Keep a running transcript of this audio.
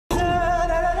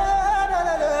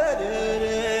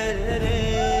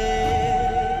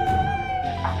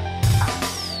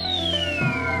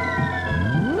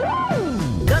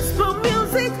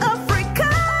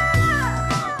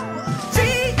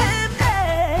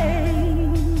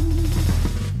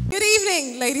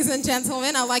ladies and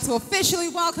gentlemen, I'd like to officially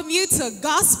welcome you to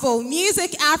Gospel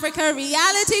Music Africa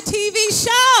reality TV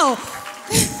show.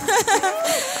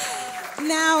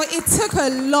 Now, it took a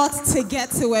lot to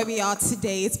get to where we are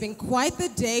today. It's been quite the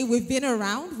day. We've been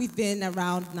around. We've been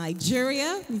around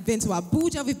Nigeria. We've been to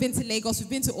Abuja. We've been to Lagos. We've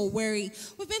been to Owerri.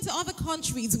 We've been to other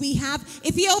countries. We have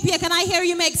Ethiopia. Can I hear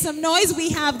you make some noise? We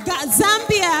have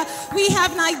Zambia. We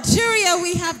have Nigeria.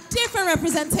 We have different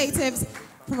representatives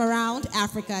from around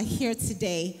Africa here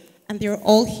today. And they're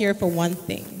all here for one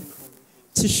thing,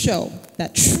 to show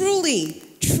that truly,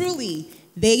 truly,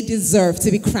 they deserve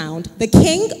to be crowned the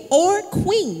king or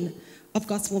queen of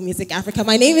Gospel Music Africa.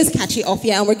 My name is Kachi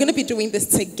Ofia, and we're going to be doing this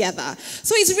together.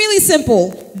 So it's really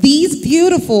simple. These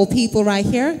beautiful people right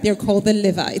here, they're called the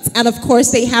Levites. And of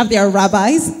course, they have their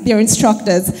rabbis, their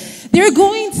instructors. They're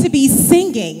going to be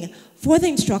singing for the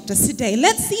instructors today.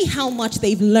 Let's see how much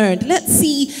they've learned. Let's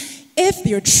see if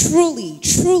they're truly,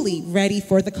 truly ready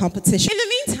for the competition. In the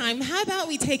meantime, how about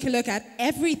we take a look at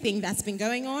everything that's been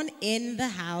going on in the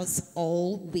house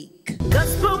all week.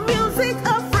 Gospel Music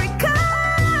Africa,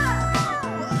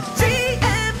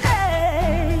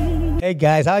 GMA. Hey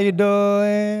guys, how you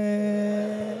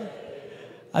doing?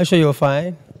 I'm sure you're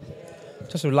fine.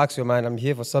 Just relax your mind. I'm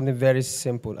here for something very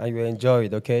simple and you will enjoy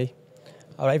it, okay?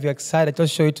 All right, if you're excited,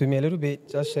 just show it to me a little bit.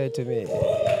 Just show it to me.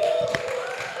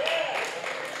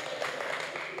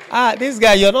 This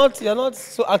guy, you're not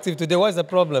so active today. What's the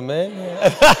problem, man?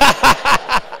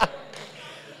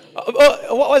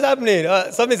 What's happening?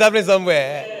 Something's happening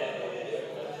somewhere.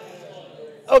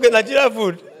 Okay, Nigerian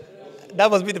food. That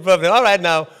must be the problem. All right,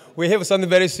 now, we're here for something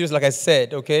very serious, like I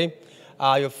said, okay?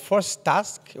 Your first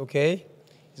task, okay,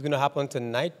 is going to happen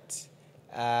tonight.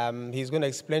 He's going to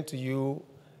explain to you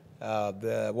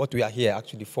what we are here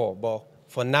actually for. But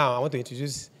for now, I want to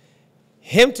introduce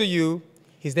him to you.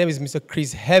 His name is Mr.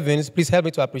 Chris Heavens. Please help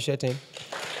me to appreciate him.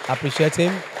 Appreciate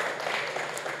him.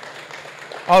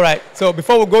 All right, so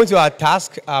before we go into our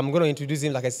task, I'm going to introduce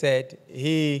him. Like I said,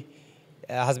 he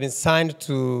has been signed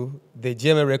to the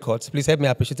GMA Records. Please help me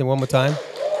appreciate him one more time.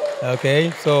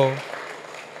 Okay, so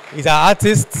he's our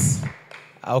artist.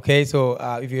 Okay, so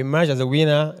if you emerge as a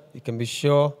winner, you can be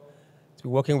sure to be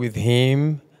working with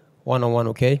him one-on-one,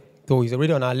 okay? So he's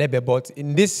already on our label, but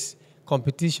in this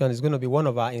competition, he's going to be one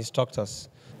of our instructors.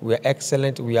 We are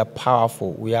excellent, we are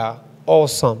powerful, we are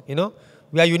awesome, you know?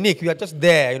 We are unique, we are just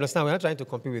there, you understand? We're not trying to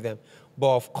compete with them.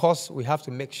 But of course, we have to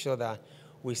make sure that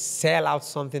we sell out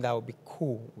something that will be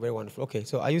cool, very wonderful. Okay,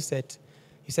 so are you set?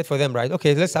 You set for them, right?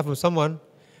 Okay, let's have from someone.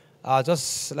 I'll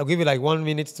give you like 1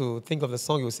 minute to think of the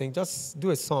song you sing. Just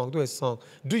do a song, do a song.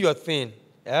 Do your thing,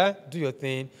 yeah? Do your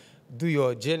thing. Do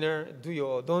your genre,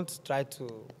 don't try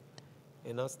to...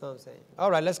 You know what I'm saying?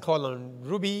 All right, let's call on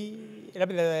Ruby. All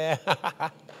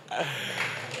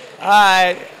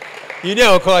right. You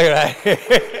know I'll call you, right?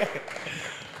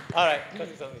 All right, let's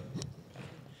do something.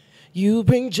 You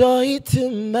bring joy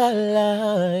to my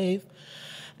life,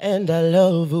 and I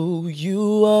love who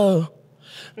you are.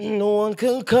 No one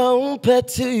can compare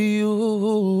to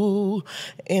you,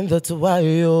 and that's why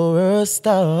you're a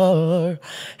star.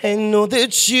 And know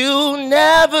that you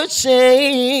never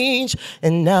change,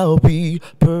 and I'll be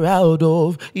proud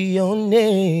of your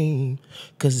name,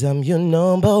 'cause I'm your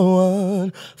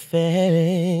 #1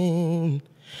 fan.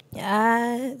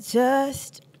 I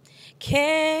just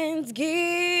can't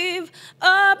give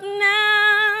up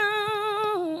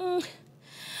now.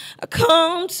 I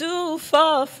come too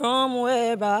far from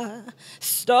where I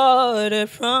started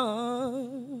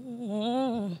from.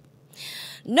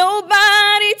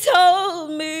 Nobody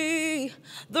told me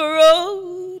the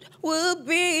road would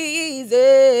be easy,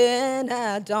 and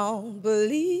I don't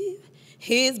believe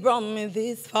he's brought me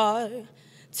this far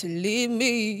to leave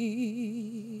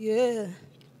me, yeah.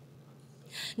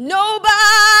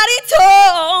 Nobody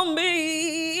told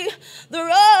me the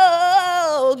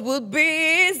road would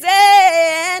be easy,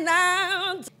 and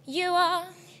you are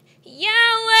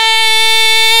Yahweh.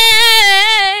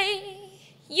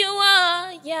 You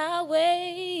are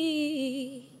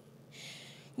Yahweh.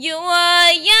 You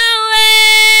are Yahweh.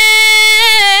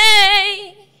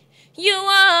 You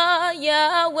are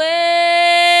Yahweh.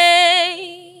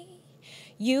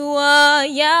 You are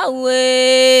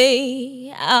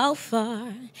Yahweh,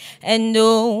 Alpha and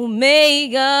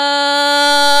Omega.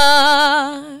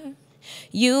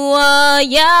 You are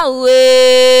Yahweh,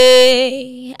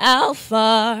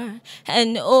 Alpha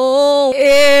and Omega,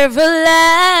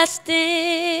 everlasting,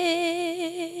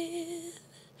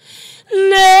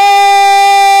 never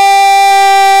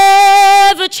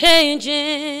changing,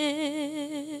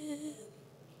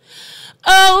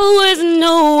 always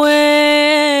knowing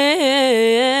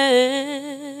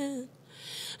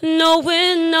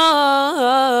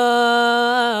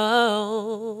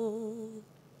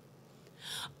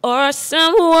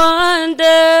awesome wonder,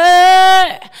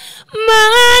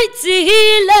 mighty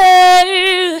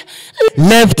healer.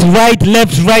 Left,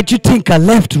 right, you think I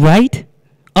left, right?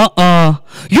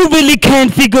 You really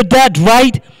can't figure that,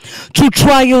 right? Through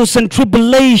trials and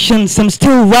tribulations, I'm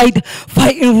still right.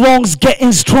 Fighting wrongs,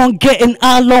 getting strong, getting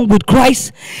along with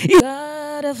Christ.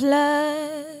 God of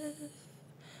love,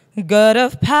 God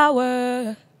of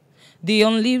power, the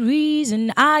only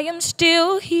reason I am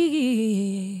still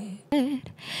here.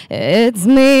 It's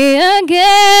me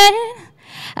again.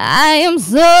 I am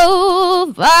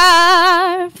so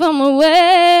far from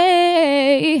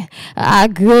away. I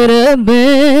could have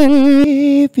been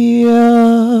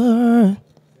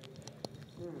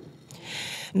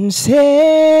Savior,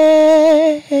 Savior,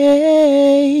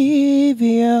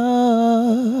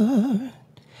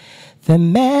 the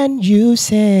man you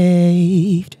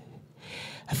saved.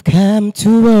 I've come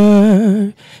to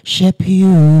worship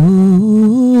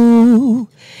you.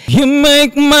 You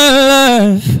make my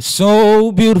life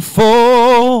so beautiful.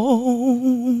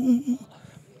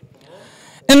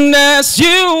 And as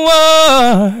you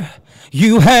are,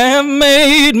 you have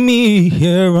made me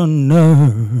here on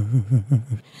earth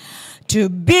to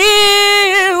be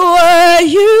where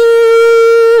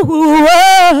you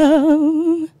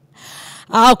are.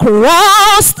 I'll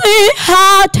cross the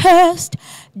hottest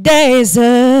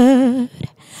desert.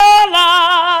 Oh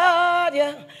Lord,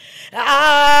 yeah.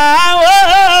 I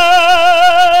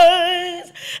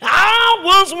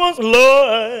was once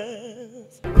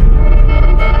lost.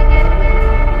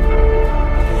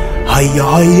 Hiya,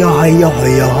 hiya, hiya, hiya,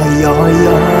 hiya,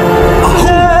 hiya.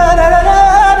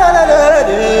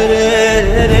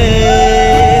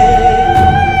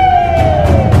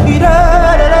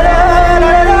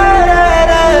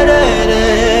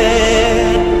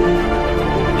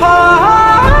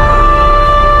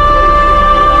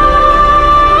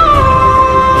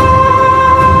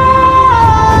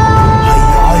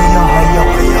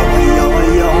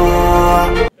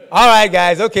 All right,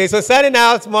 guys. Okay, so starting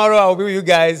out tomorrow, I'll be with you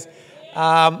guys.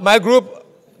 My group,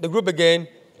 the group again,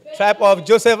 tribe of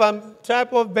Joseph and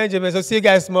tribe of Benjamin. So see you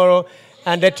guys tomorrow.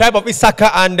 And the tribe of Issachar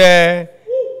and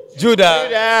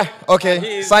Judah.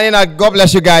 Okay, signing out. God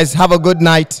bless you guys. Have a good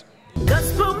night.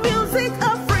 Gospel Music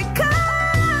Africa,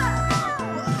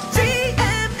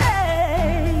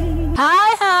 GMA. Hi.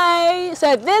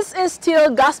 So this is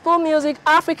still Gospel Music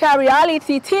Africa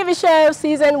reality TV show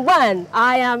season 1.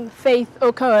 I am Faith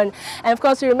Okon. And of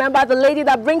course, you remember the lady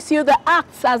that brings you the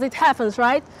acts as it happens,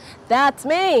 right? That's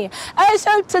me. And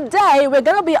so today we're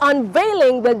going to be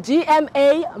unveiling the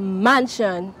GMA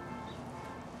mansion.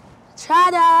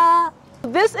 Ta-da!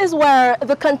 This is where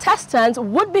the contestants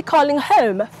would be calling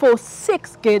home for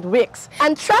 6 good weeks.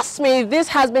 And trust me, this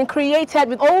has been created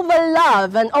with all the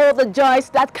love and all the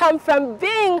joys that come from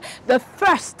being the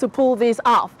first to pull this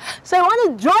off. So you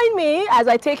want to join me as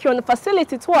I take you on the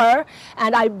facility tour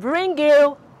and I bring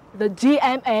you the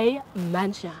GMA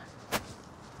mansion.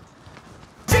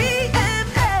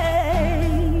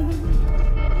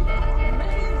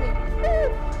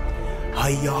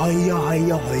 Hiya, hiya,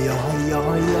 hiya, hiya, hiya,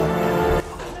 hiya.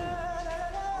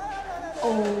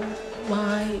 Oh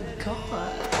my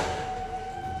God.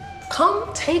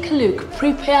 Come take a look,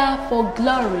 prepare for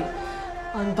glory.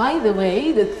 And by the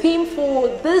way, the theme for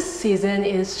this season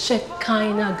is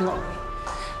Shekinah glory.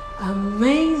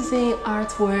 Amazing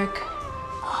artwork.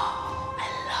 Oh, I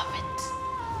love it.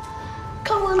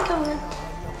 Come on, come on.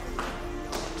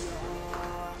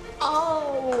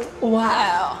 Oh,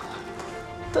 wow.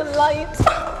 The light.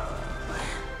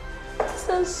 This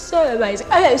is so amazing.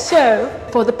 Okay, so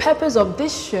for the purpose of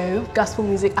this show, Gospel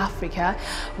Music Africa,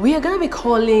 we are going to be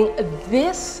calling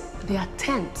this their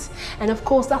tent. And of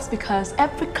course, that's because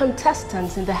every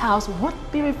contestant in the house would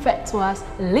be referred to as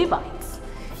Levites.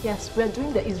 Yes, we're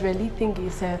doing the Israeli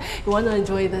thingy, so you want to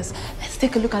enjoy this. Let's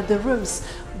take a look at the rooms,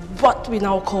 what we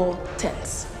now call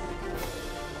tents.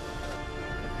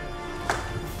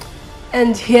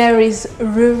 And here is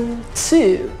room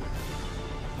 2.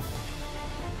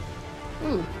 I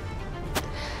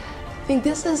think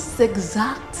this is the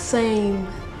exact same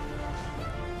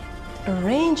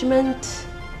arrangement.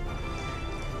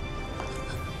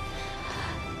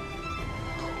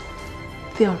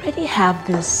 They already have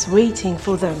this waiting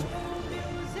for them.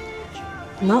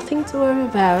 Nothing to worry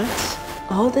about.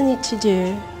 All they need to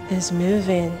do is move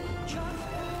in.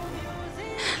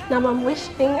 Now I'm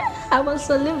wishing I was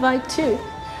a Levite too.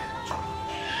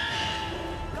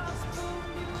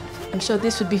 I'm sure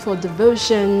this would be for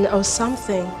devotion or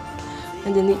something,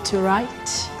 and they need to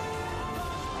write.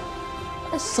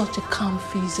 It's such a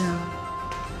comfy zone.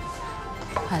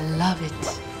 I love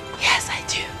it. Yes, I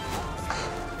do.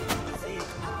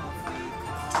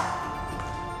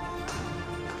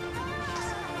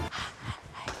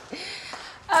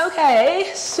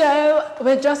 Okay, so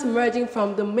we're just emerging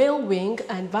from the male wing,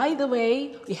 and by the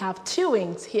way, we have two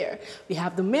wings here. We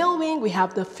have the male wing, we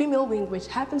have the female wing, which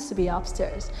happens to be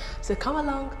upstairs. So come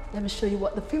along, let me show you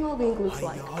what the female wing looks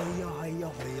like.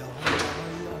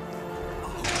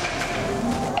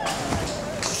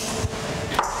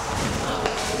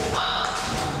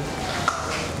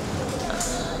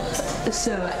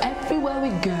 So everywhere we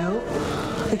go,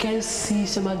 we can see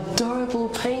some adorable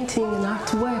painting and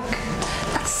artwork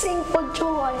that sing for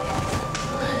joy.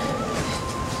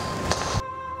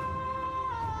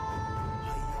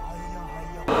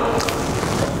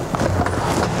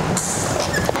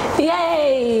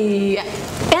 Yay!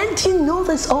 And you know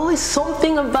there's always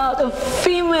something about a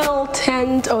female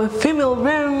tent or a female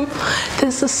room.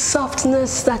 There's a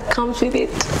softness that comes with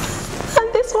it.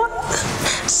 And this one,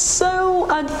 so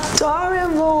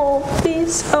adorable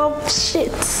piece of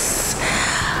sheets.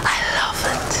 I love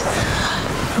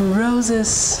it.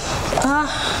 Roses.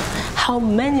 How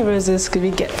many roses could we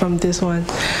get from this one?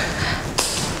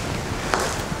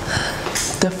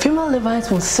 The female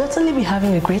Levites will certainly be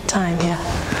having a great time here.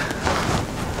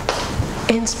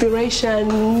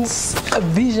 Inspirations,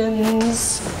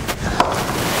 visions.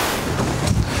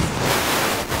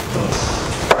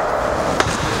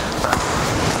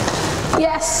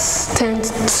 Yes, tent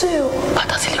 2. What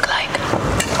does it look like?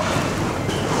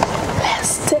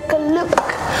 Let's take a look.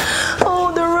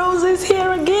 Oh, the rose is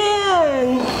here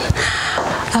again.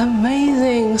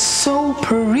 Amazing, so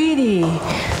pretty.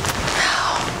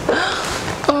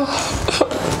 Oh,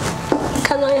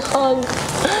 can I hug?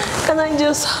 Can I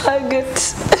just hug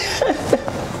it?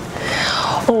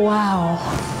 Oh, wow.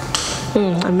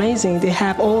 Amazing, they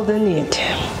have all they need.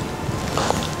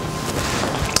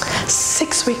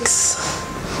 6 weeks.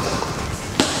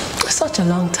 Such a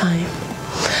long time,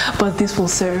 but this will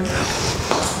serve.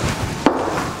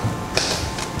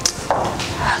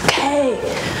 Okay,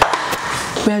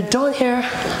 we're done here.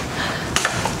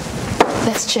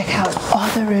 Let's check out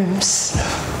other rooms.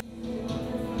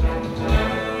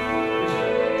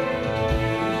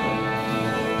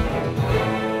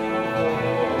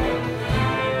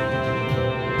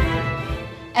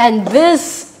 And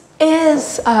this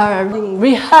is our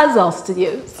rehearsal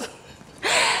studios.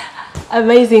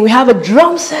 Amazing. We have a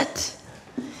drum set.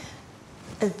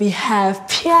 And we have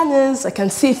pianos. I can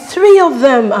see 3 of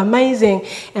them. Amazing.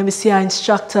 And we see our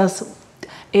instructors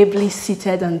ably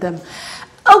seated on them.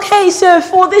 Okay, so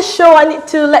for this show, I need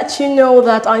to let you know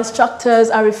that our instructors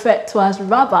are referred to as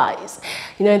rabbis.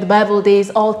 You know, in the Bible days,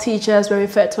 all teachers were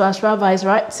referred to as rabbis,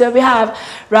 right? So we have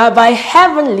Rabbi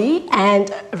Heavenly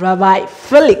and Rabbi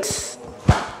Felix.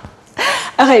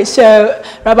 Okay, so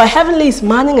Rabbi Heavenly is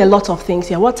manning a lot of things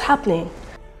here. What's happening?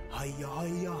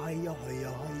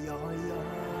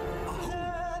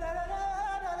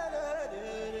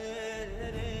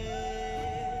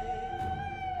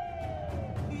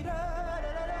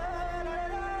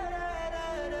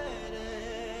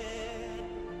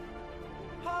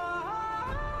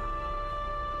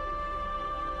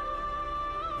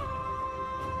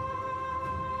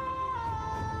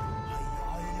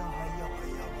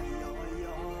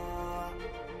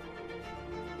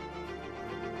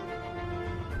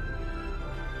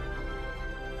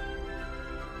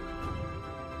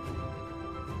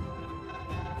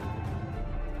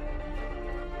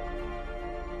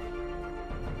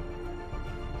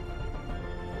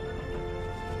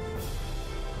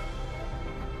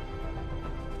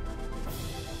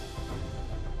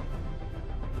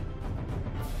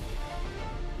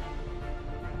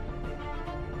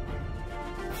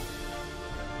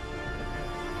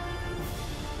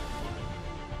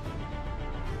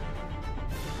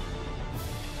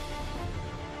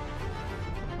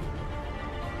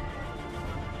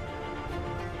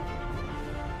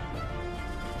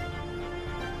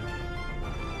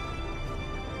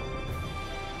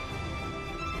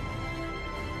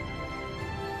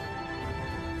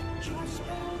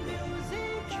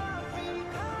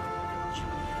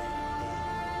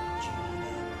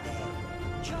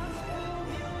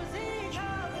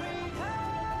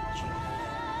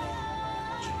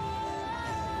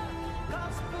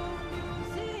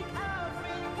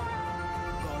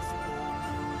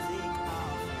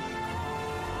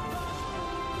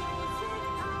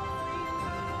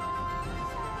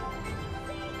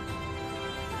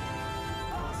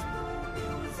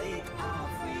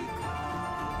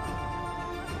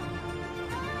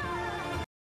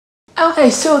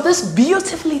 Okay, so this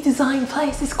beautifully designed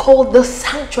place is called the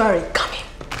Sanctuary. Come in.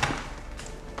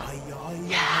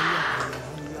 Yeah.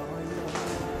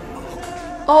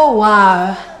 Oh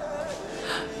wow.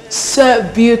 So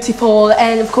beautiful,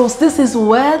 and of course this is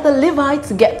where the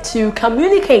Levites get to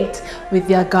communicate with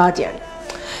their guardian.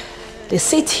 They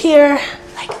sit here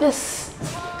like this.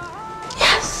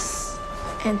 Yes,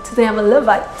 and today I'm a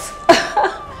Levite.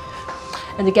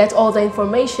 And they get all the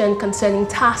information concerning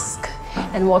task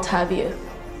and what have you.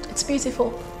 It's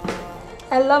beautiful.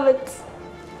 I love it.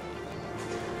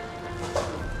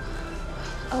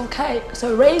 Okay,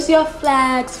 so raise your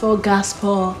flags for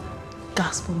Gospel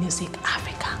Music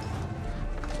Africa.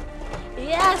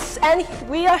 Yes, and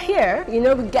we are here. You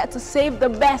know, we get to save the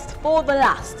best for the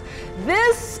last.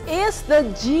 This is the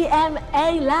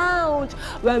GMA Lounge,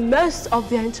 where most of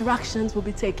their interactions will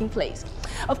be taking place.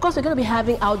 Of course, we're going to be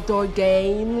having outdoor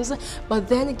games, but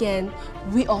then again,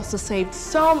 we also saved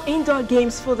some indoor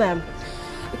games for them.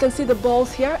 You can see the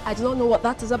balls here. I do not know what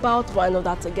that is about, but I know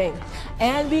that's a game.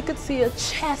 And we could see a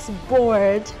chess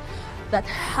board that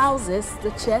houses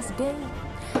the chess game.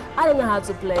 I don't know how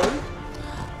to play,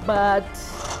 but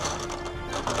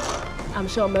I'm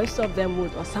sure most of them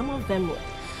would, or some of them would.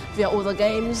 There are other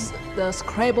games, the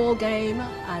Scrabble game,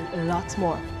 and a lot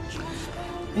more.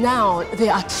 Now,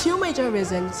 there are two major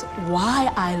reasons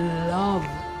why I love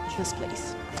this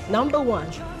place. Number one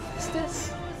is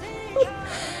this.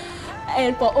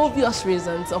 And for obvious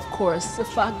reasons, of course, the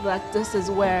fact that this is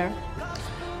where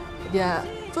their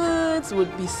foods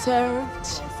would be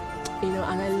served, you know,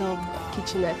 and I love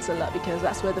kitchenettes a lot because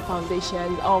that's where the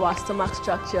foundation of our stomach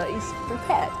structure is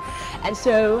prepared. And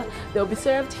so they'll be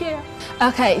served here.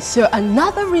 Okay, so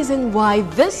another reason why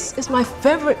this is my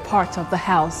favorite part of the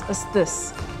house is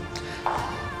this.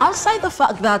 Outside the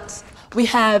fact that we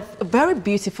have a very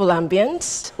beautiful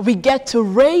ambience, we get to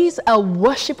raise a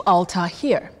worship altar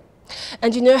here.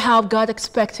 And you know how God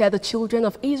expected the children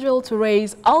of Israel to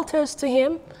raise altars to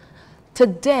Him?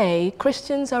 Today,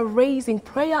 Christians are raising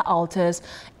prayer altars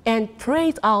and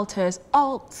praise altars,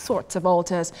 all sorts of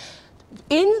altars.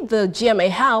 In the GMA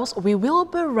house, we will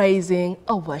be raising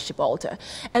a worship altar.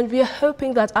 And we are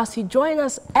hoping that as you join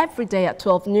us every day at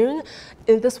 12 noon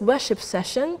in this worship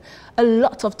session, a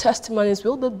lot of testimonies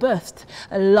will be birthed.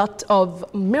 A lot of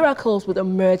miracles will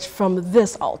emerge from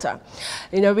this altar.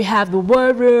 You know, we have the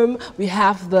war room, we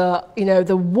have the, you know,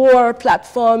 the war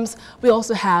platforms. We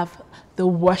also have the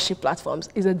worship platforms.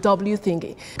 Is a W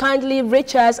thingy. Kindly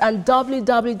reach us at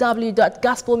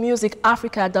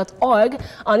www.gospelmusicafrica.org,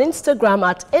 on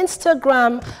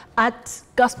Instagram at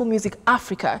Gospel Music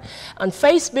Africa, on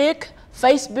Facebook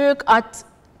at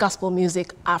Gospel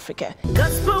Music Africa.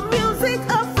 Gospel Music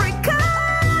Africa,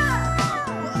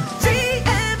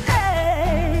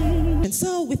 GMA. And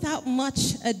so, without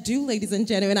much ado, ladies and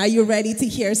gentlemen, are you ready to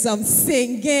hear some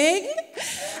singing?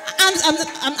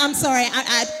 I'm sorry,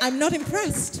 I'm not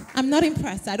impressed. I'm not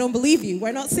impressed. I don't believe you.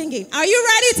 We're not singing. Are you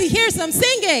ready to hear some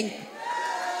singing?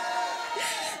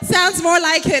 Sounds more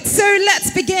like it. So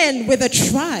let's begin with the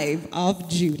tribe of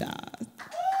Judah.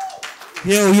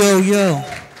 Yo, yo, yo.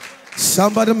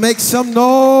 Somebody make some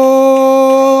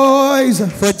noise.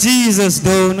 For Jesus,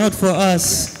 though, not for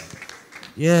us.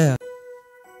 Yeah.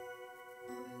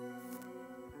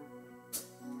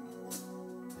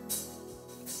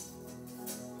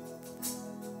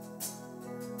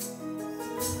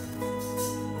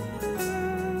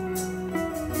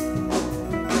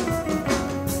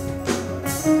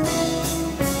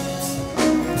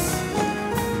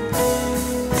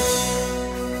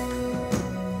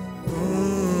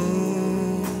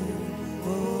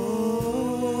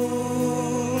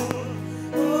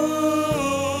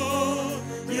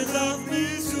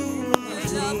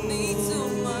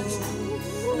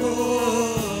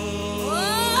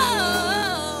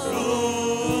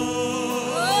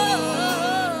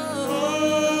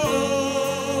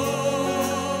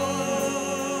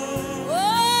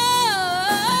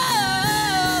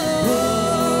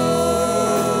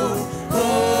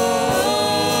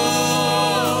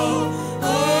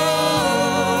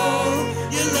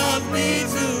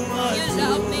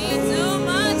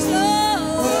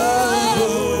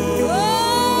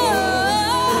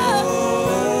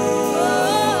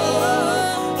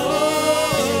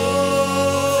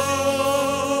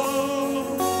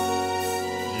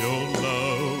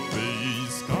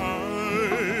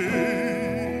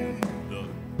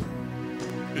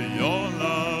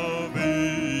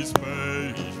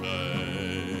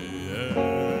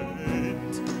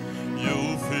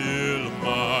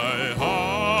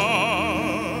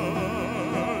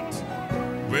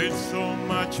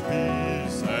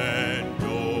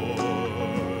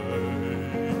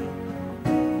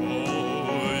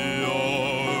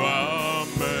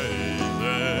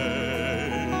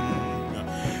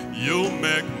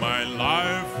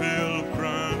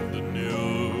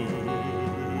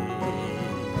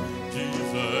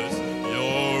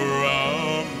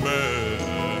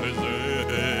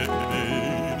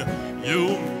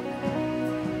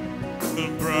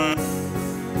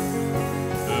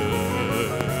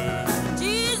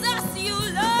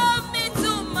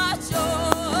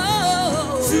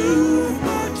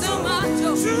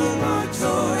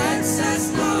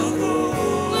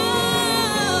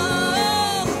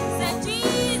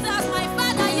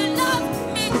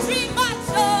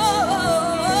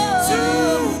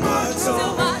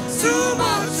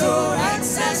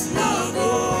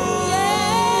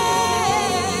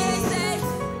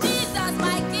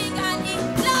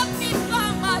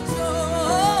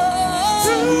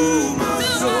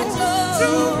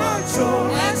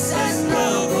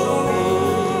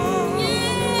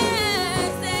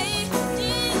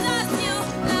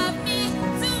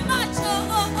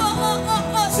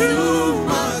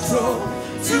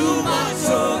 Too much,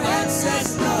 oh,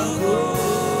 excess love.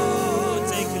 Oh,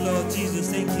 thank you, Lord Jesus.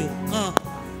 Thank you.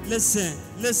 Listen.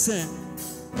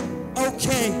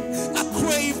 Okay, I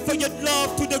crave for your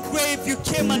love to the grave. You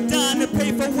came and died and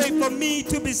paved a way for me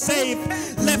to be saved.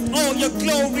 Left all your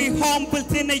glory,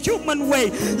 humbled in a human way.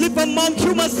 Live among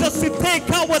humans just to take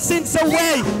our sins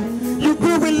away. You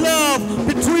grew in love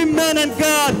between man and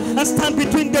God and stand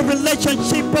between the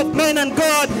relationship of man and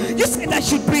God. You said I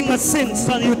should bring my sins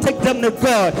and you take them to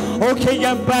God. Okay,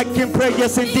 I'm back in prayer.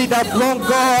 Yes, indeed, I've wronged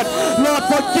God. Lord,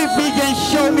 forgive me and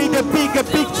show me the bigger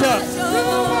picture.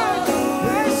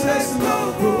 Excess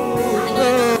love.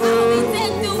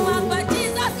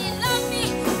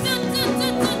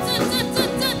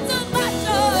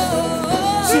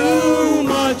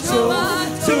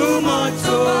 Too much,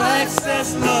 oh,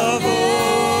 excess love.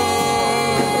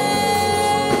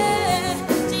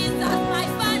 Jesus, my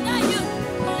Father, you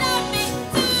love me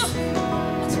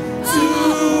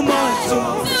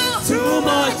Too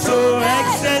much, oh,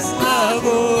 excess love.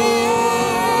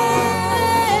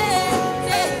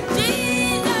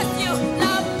 Jesus, you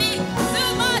love me too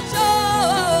much.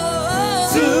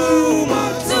 Too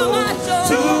much, oh,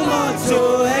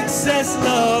 excess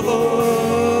love.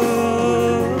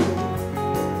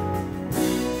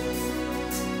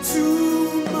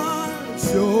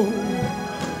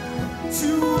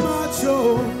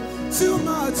 Too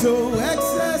much, oh,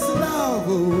 excess love.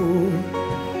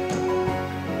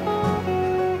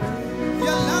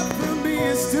 Your love for me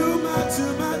is too much,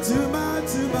 too much, too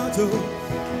much, too much,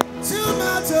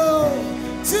 oh.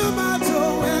 Too much,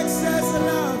 oh, excess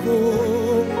love.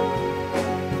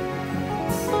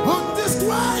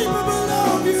 Undescribable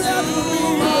love you have for me.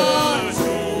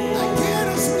 I can't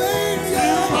explain it.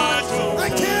 I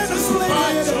can't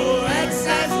explain it.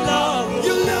 Excess love.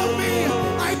 You love me.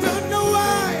 I don't know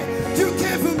why. You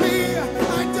care for me. I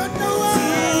don't know why.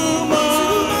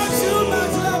 Too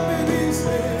much love me these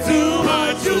days. Too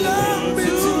much, You love me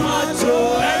too much.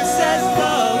 excess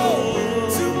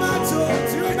love. Too much, too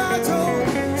much, too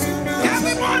much.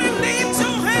 Everybody lift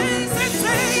your hands and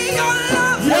say your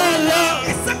love. Your love.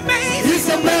 It's amazing. It's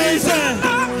amazing.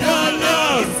 Your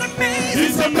love. It's amazing.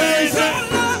 It's amazing.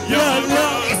 Your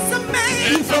love. It's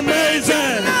amazing. It's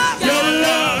amazing. Your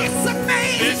love. It's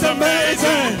amazing. It's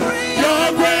amazing. Your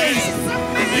grace.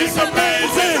 It's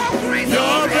amazing.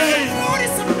 Your grace.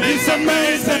 It's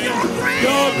amazing.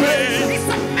 Your grace.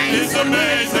 It's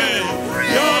amazing.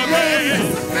 Your grace.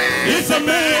 It's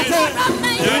amazing.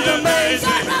 You're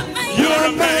amazing. You're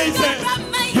amazing.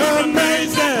 You're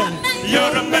amazing.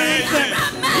 You're amazing.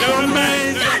 You're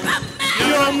amazing.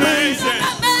 You're amazing.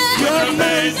 You're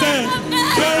amazing.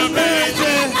 You're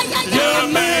amazing. You're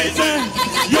amazing.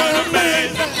 You're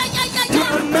amazing.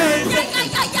 You're amazing.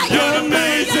 You're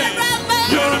amazing.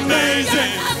 You're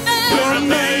amazing. You're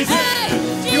amazing.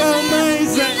 You're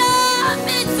amazing.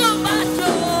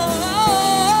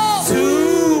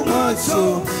 Too much,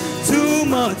 Too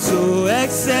much, oh,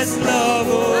 excess love.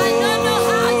 Oh. I don't know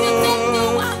how you take the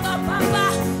walk up, Papa.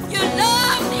 You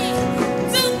love me.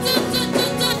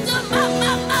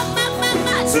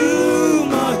 Too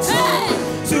much, Hey.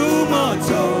 too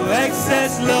much, oh,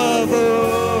 excess love. Oh.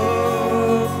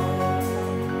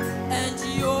 And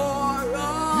you're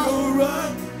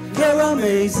You're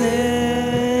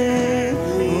amazing.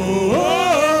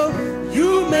 Oh, you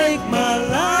make my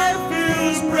life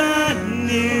feel brand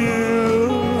new.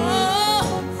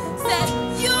 say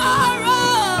you are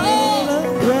all.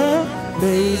 You're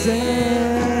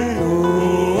amazing.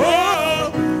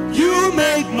 Oh, you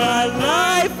make my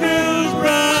life feel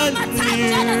brand One more time,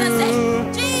 Jonathan, say,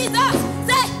 new. Jesus,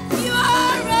 say you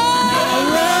are all.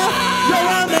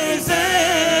 You're amazing.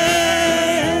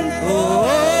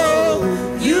 Oh,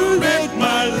 you make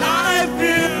my life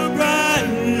feel brand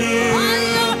new. All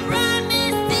your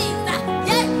promises,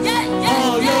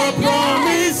 All your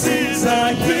promises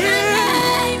are here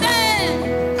Amen.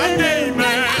 and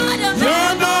amen.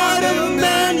 You're not a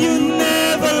man, you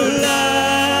never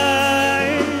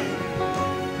lie.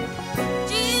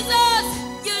 Jesus,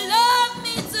 you love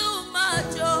me too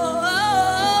much, oh.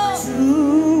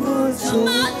 Too much, Too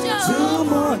much, oh. too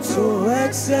much, oh,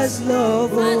 excess love.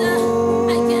 Father, I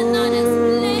Oh. cannot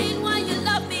explain why you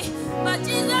love me, but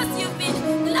Jesus, you've been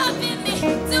loving me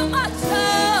too much, oh.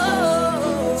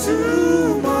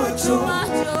 Too much, Too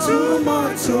much, oh. too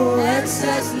much, oh,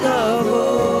 excess love. Oh.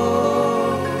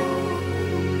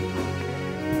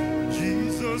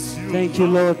 Thank you,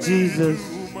 Lord Jesus.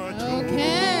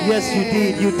 Okay. Yes, you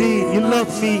did. You did. You love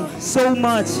me so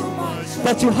much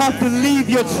that you have to leave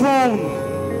your throne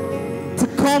to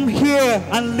come here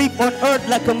and live on earth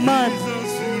like a man.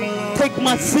 Take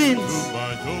my sins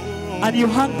and you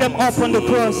hung them up on the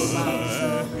cross.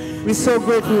 We're so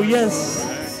grateful. Yes.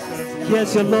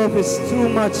 Yes, your love is too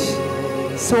much.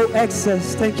 So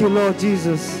excess. Thank you, Lord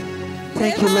Jesus.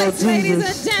 Thank you, Lord Jesus.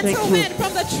 Ladies and gentlemen, Thank you.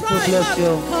 from the God tribe bless of...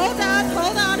 you. Hold on.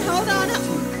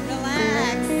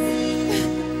 Relax.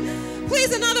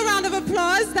 Please, another round of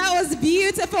applause. That was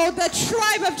beautiful. The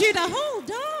tribe of Judah.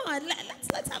 Hold on.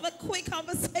 Let's have a quick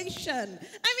conversation.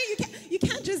 I mean, you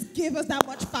can't just give us that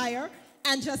much fire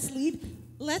and just leave.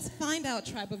 Let's find out,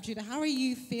 tribe of Judah. How are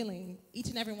you feeling, each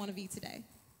and every one of you today?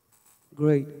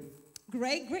 Great.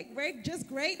 Great. Just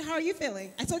great. How are you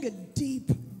feeling? I saw your deep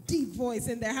voice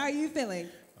in there. How are you feeling?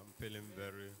 I'm feeling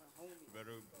very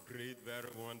great, very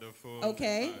wonderful.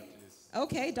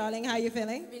 Okay, darling, how are you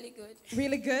feeling? Really good.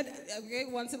 Really good. Okay,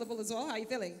 one syllable as well. How are you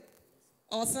feeling?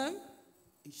 Awesome.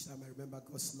 Each time I remember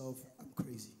God's love, I'm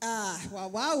crazy.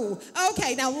 Wow.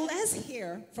 Okay, now let's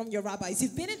hear from your rabbis.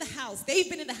 You've been in the house. They've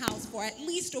been in the house for at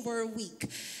least over a week.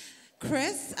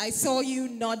 Chris, I saw you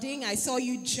nodding. I saw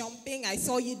you jumping. I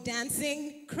saw you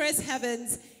dancing. Chris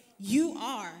Heavens, you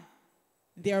are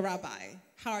their rabbi.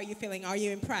 How are you feeling? Are you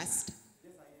impressed?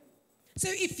 Yes, I am. So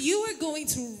if you were going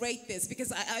to rate this,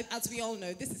 because as we all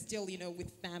know, this is still,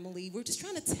 with family. We're just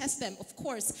trying to test them, of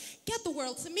course. Get the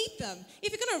world to meet them.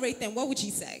 If you're going to rate them, what would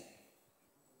you say?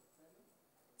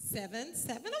 7?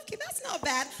 Okay, that's not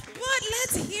bad. But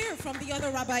let's hear from the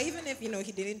other rabbi, even if,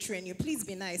 he didn't train you. Please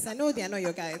be nice. I know they are not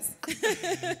your guys.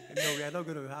 No, we are not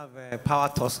going to have a power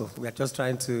tussle. We are just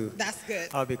trying to... That's good.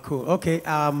 That'll be cool. Okay,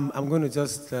 I'm going to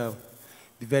just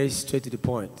be very straight to the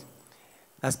point.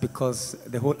 That's because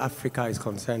the whole Africa is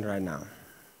concerned right now.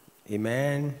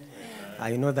 Amen.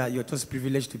 You know that you're just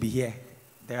privileged to be here.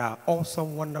 There are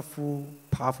awesome, wonderful,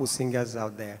 powerful singers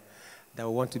out there that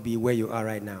will want to be where you are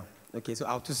right now. Okay, so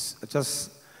I'll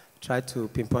just try to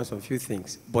pinpoint some few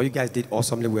things. But you guys did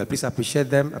awesomely well. Please appreciate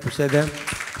them.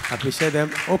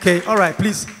 Okay, all right,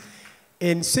 please.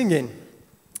 In singing,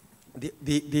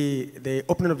 the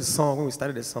opening of the song, when we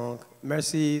started the song,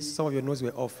 Mercy, some of your notes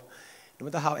were off. No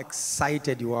matter how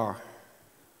excited you are,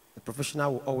 the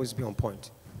professional will always be on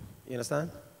point. You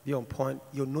understand? Be on point.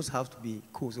 Your notes have to be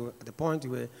cool. So at the point you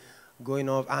were going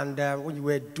off, and when you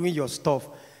were doing your stuff,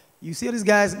 you see these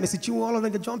guys, Messi Chiu, all of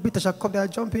them, they're jumping, Tasha Cobb, they're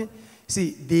jumping.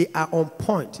 See, they are on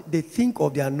point. They think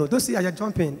of their notes. Don't see how you're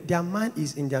jumping. Their mind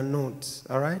is in their notes,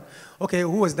 all right? Okay,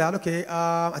 who was that? Okay,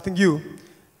 I think you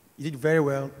did very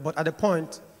well. But at the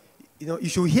point, you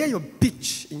should hear your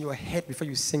pitch in your head before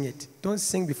you sing it. Don't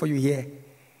sing before you hear.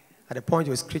 At the point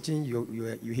you're screeching,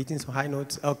 you're hitting some high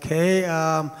notes. Okay,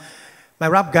 my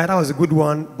rap guy, that was a good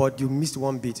one, but you missed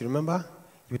one beat, remember?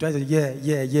 You were trying to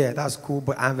say, yeah, that's cool,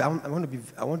 but I want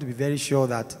to be very sure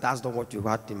that that's not what you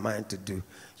had in mind to do.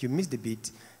 You missed the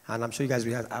beat, and I'm sure you guys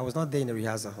rehearsed. I was not there in the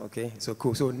rehearsal, okay? So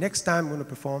cool. So next time when you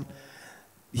perform,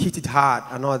 hit it hard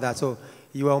and all that. So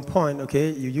you were on point, okay?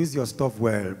 You used your stuff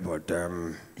well, but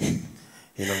do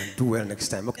well next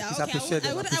time. Okay, okay. appreciate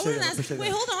it.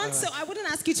 Wait, hold on. So I wouldn't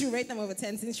ask you to rate them over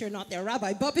 10 since you're not their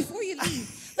rabbi. But before you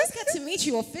leave, let's get to meet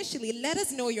you officially. Let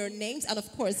us know your names, and of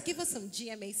course, give us some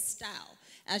GMA style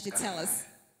as you tell us.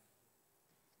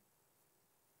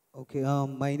 Okay,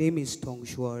 my name is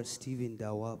Tongshwar Stephen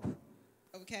Dawab.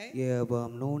 Okay. Yeah, but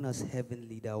I'm known as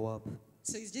Heavenly Dawab.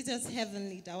 So it's just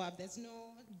Heavenly Dawab. There's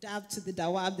no dab to the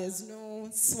Dawab. There's no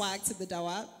swag to the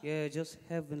Dawab. Yeah, just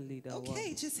Heavenly Dawab.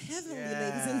 Okay, just Heavenly,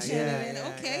 ladies and gentlemen.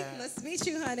 Okay, let's meet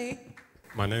you, honey.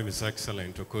 My name is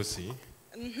Excellent Okosi.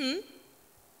 Mm-hmm. And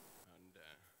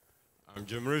I'm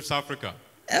Jim Reeves, Africa.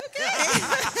 Okay.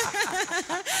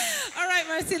 All right,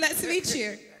 Mercy, let's meet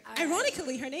you.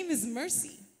 Ironically, her name is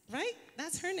Mercy, right?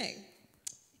 That's her name.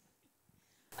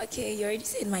 Okay, you already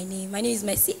said my name. My name is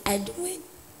Mercy Edwin.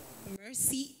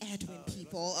 Mercy Edwin,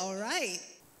 people. All right.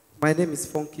 My name is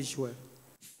Funky Shwe.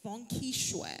 Funky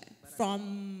Shwe.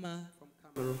 From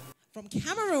Cameroon. From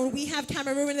Cameroon. We have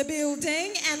Cameroon in the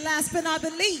building. And last but not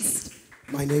the least.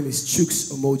 My name is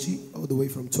Chooks Omoji, all the way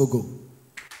from Togo.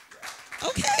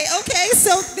 Okay,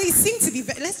 so they seem to be,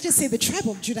 let's just say the tribe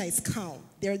of Judah is calm.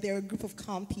 They're a group of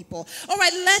calm people. All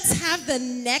right, let's have the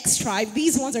next tribe.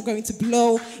 These ones are going to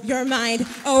blow your mind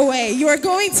away. You are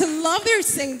going to love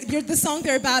the song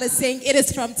they're about to sing. It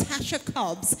is from Tasha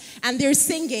Cobbs, and they're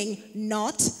singing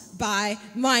Not by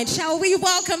Mine. Shall we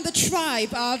welcome the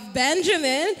tribe of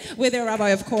Benjamin, with their rabbi,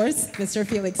 of course, Mr.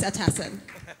 Felix Atassan.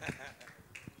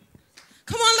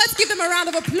 Come on, let's give them a round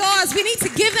of applause. We need to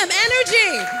give them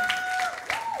energy.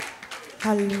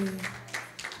 Hallelujah.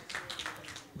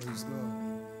 Praise God.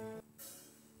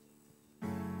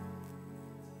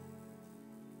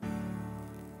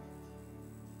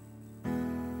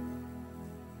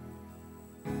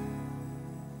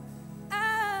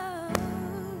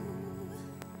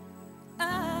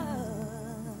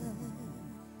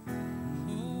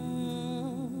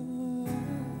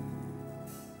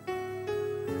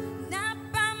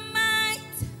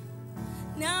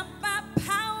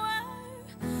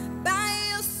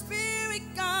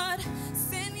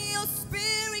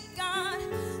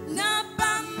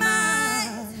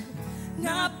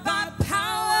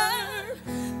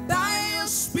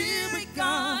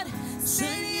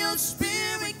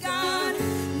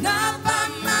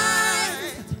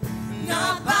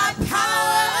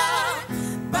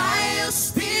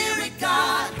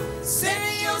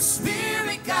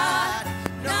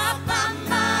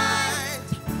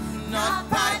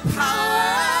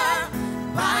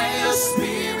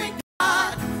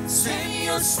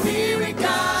 Spirit, God.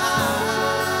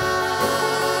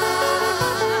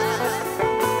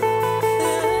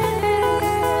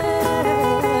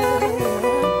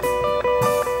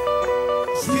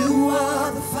 You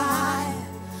are the fire,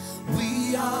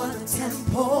 we are the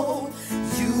temple.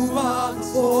 You are the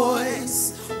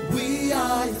voice, we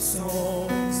are your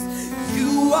songs.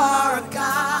 You are a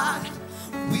God,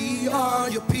 we are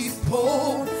your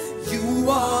people. You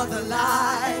are the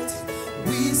light,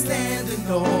 we stand in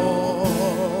awe.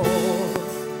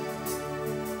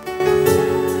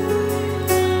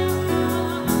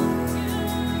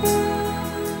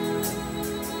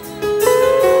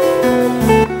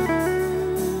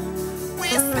 We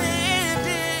stand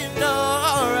in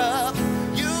awe of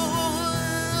you.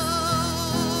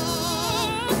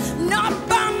 Not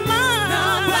by might,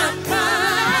 not by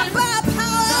power,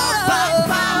 not by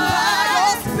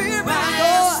power. Spirit, by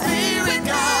your Spirit,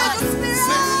 God.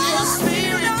 Send your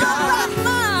Spirit, God.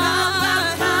 Not by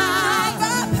might,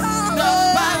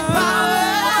 not by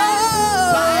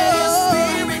power. By your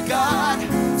Spirit, God.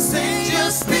 Send your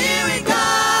Spirit, God.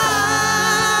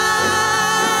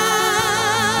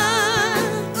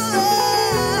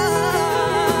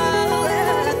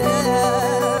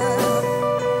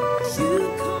 You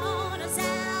called us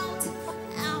out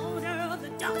of the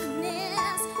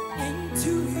darkness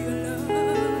into your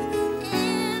love,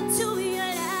 into your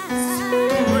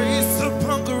light. Grace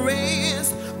upon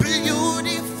grace,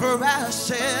 beauty for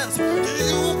ashes.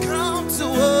 You come to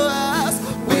us,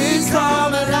 we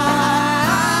come alive.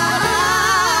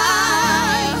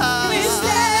 We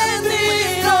stand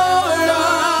in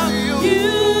awe of you.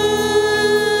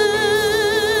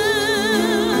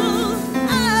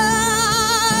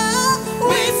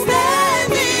 We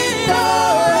stand in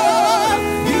awe of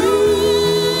you.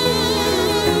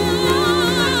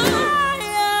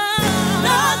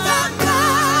 Not by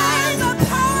might, not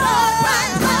by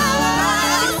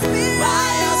power, by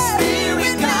your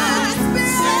Spirit, God.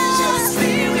 Send your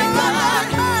Spirit, God.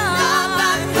 Not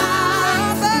by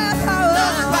might,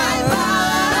 not by power, by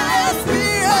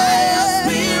your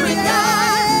Spirit,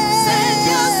 God. Send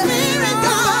your Spirit,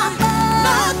 God.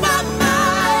 Not by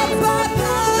might, not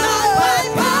by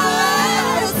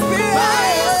power, by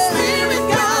your Spirit,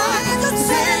 God.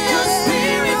 Send your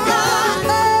Spirit, God.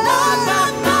 Not by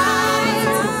might,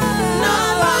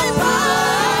 not by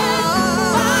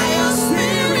power, by your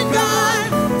Spirit, God.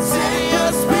 Send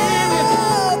your Spirit.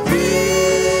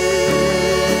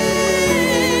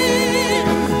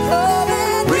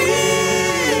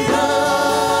 Breathe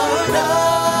on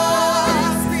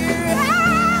us.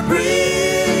 Breathe.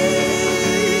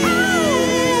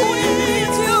 We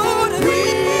need you to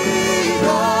breathe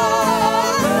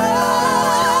on us.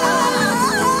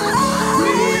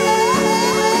 Breathe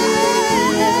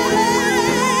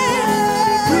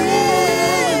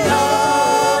on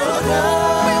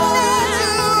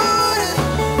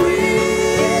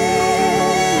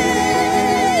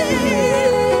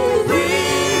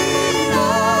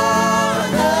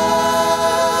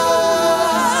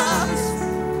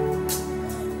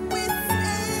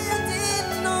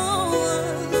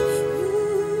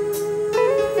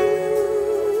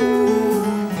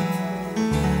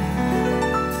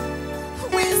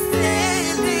we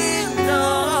stand in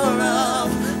awe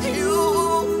of you.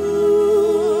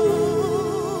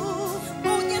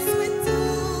 Oh, yes, we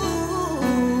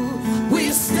do.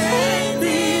 We stand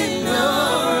in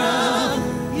awe of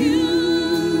you.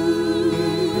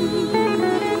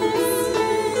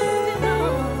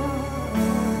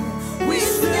 We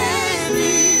stand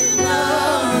in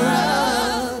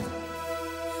awe of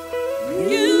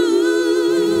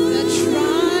you. The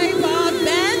tribe of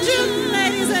Benjamin,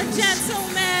 ladies and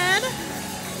gentlemen.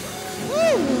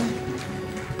 Woo.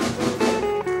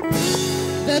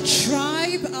 The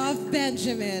tribe of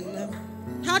Benjamin.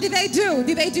 How did they do?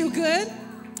 Did they do good?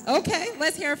 Okay,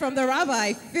 let's hear from the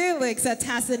rabbi, Felix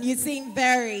Atassin. You seem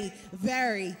very,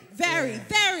 very, very,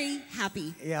 very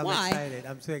happy. Yeah, I'm Why? excited.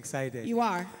 I'm so excited. You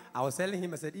are. I was telling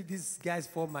him, I said, if these guys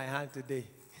form my hand today,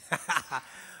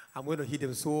 I'm going to hit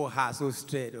them so hard, so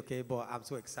straight, okay? But I'm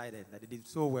so excited that they did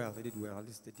so well. They did well. At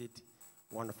least they did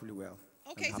wonderfully well.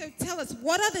 Okay, so tell us,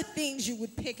 what are the things you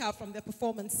would pick out from the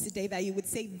performance today that you would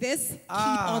say this, keep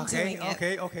on doing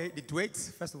it? Okay. The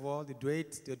duets, first of all, the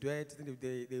duet,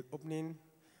 the opening,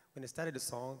 when they started the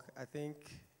song, I think,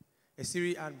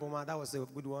 Asiri and Boma, that was a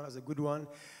good one. That was a good one.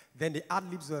 Then the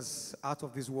ad-libs was out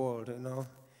of this world, you know.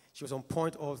 She was on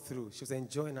point all through. She was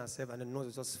enjoying herself, and the notes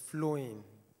was just flowing.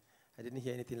 I didn't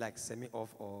hear anything like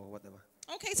semi-off or whatever.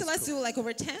 Okay, so let's do like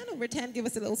over 10. Over 10, give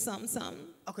us a little something.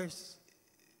 Okay.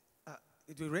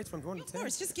 Do you rate from 1 to 10? Of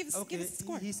course, just give us a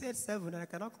score. He said 7, and I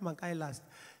cannot come and carry last.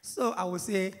 So I would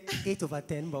say 8 over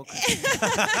 10, but... All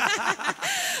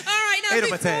right, now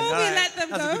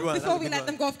before we let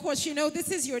them go, of course, you know,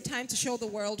 this is your time to show the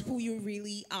world who you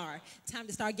really are. Time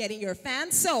to start getting your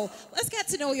fans. So let's get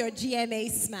to know your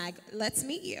GMA smag. Let's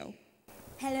meet you.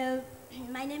 Hello,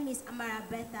 my name is Amara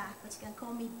Betha, but you can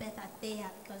call me Betha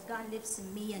Thea because God lives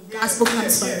in me and gospel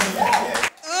comes from me.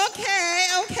 Okay.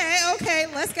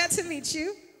 Let's get to meet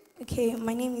you. Okay,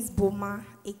 my name is Boma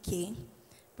AK,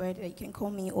 but you can call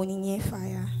me Onyinye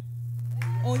Fire.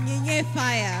 Onyinye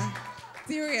Fire.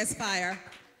 Serious fire.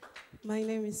 My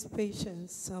name is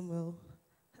Patience Samuel.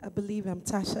 I believe I'm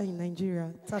Tasha in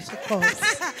Nigeria. Tasha calls.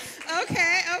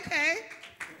 Okay.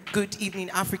 Good evening,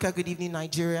 Africa. Good evening,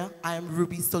 Nigeria. I am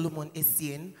Ruby Solomon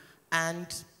Essien, and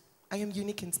I am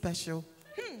unique and special.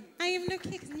 I am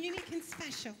unique and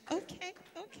special. Okay.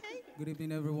 Good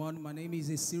evening, everyone. My name is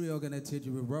Isiri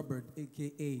Oganetejiri Robert,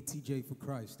 a.k.a. TJ for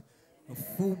Christ. A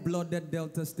full-blooded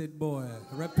Delta State boy,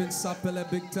 repping Sapele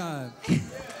big time.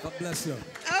 God bless you.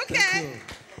 Okay.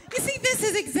 You see, this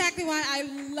is exactly why I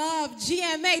love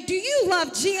GMA. Do you love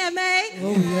GMA?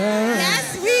 Oh, yeah.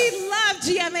 Yes, we love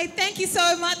GMA. Thank you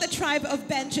so much, the Tribe of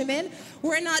Benjamin.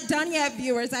 We're not done yet,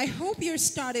 viewers. I hope you're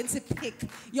starting to pick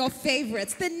your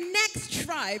favorites. The next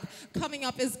tribe coming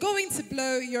up is going to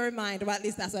blow your mind, or at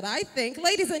least that's what I think.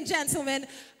 Ladies and gentlemen,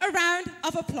 a round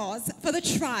of applause for the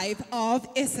Tribe of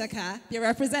Issachar. They're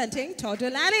representing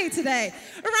Todolani today.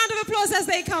 A round of applause as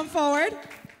they come forward.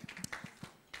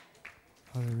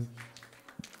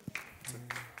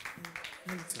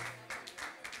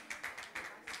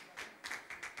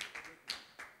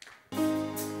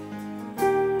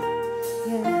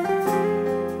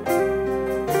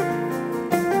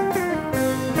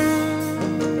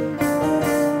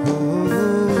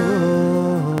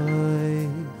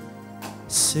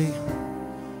 Say,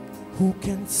 who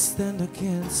can stand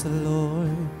against the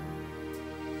Lord?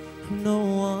 No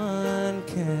one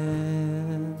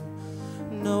can.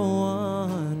 No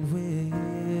one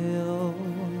will.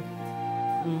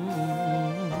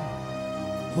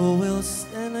 Who will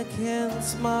stand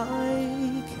against my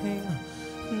King?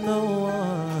 No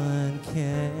one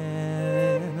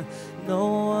can. No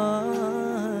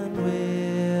one will.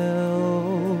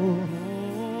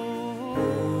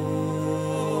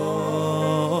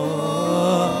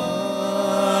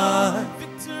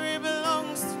 Victory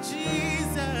belongs to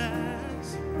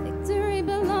Jesus. Victory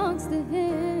belongs to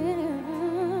him.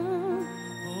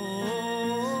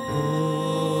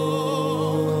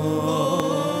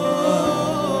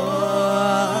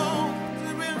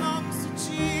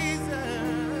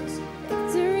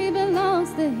 Victory belongs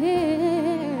to him.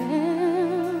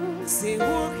 Say, who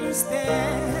can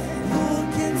stand? Who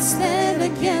can stand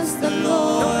against the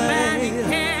Lord? Nobody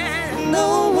can. No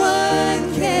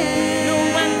one can. No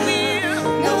one will.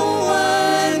 No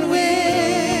one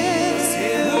will.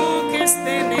 Say, who can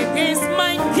stand against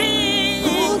my King?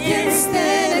 Who can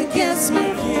stand against my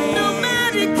King?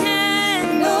 Nobody can.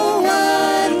 No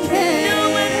one can. No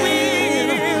one will.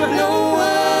 No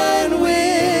one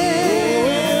will.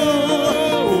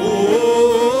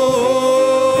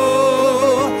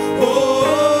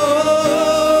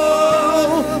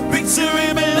 Victory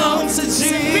belongs to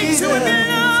Jesus.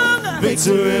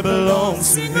 Victory belongs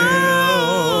to Him.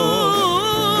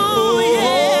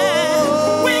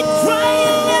 We're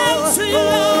crying out to you,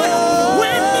 Lord. We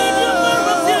need you more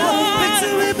of you, Lord.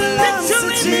 Victory belongs to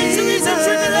Jesus.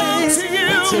 Victory belongs to you.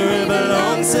 Victory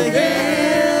belongs to Him.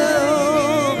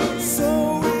 So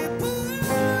we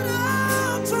put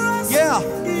our trust Yeah.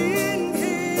 in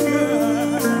Him.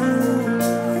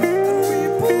 We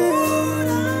put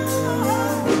our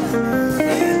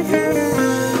in You.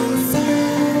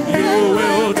 You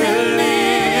will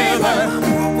deliver.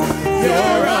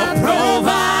 You're a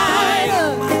provider.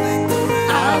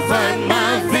 I find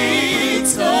my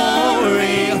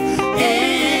victory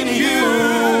in You.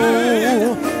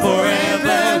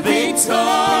 Forever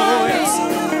victorious.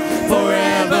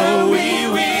 Forever we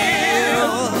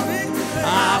will. I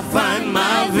find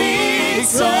my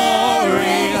victory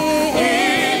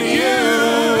in You.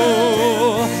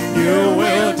 You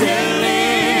will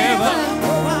deliver.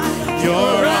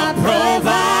 You're a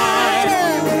provider.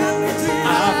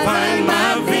 I find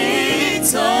my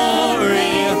victory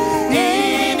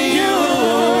in You.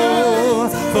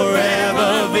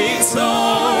 Forever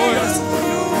victorious.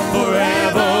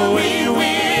 Forever we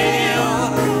will.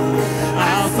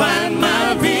 I'll find my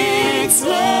victory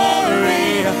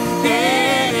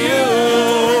in You.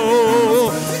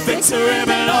 Victory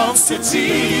belongs to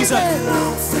Jesus.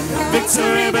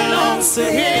 Victory belongs to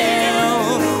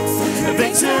Him.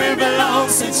 Victory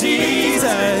belongs to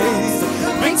Jesus.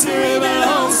 Victory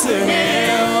belongs to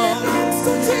Him.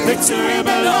 Victory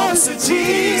belongs to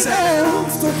Jesus.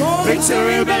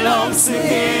 Victory belongs to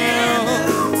Him.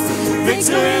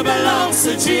 Victory belongs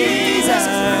to Jesus.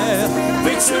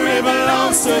 Victory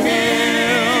belongs to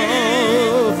Him.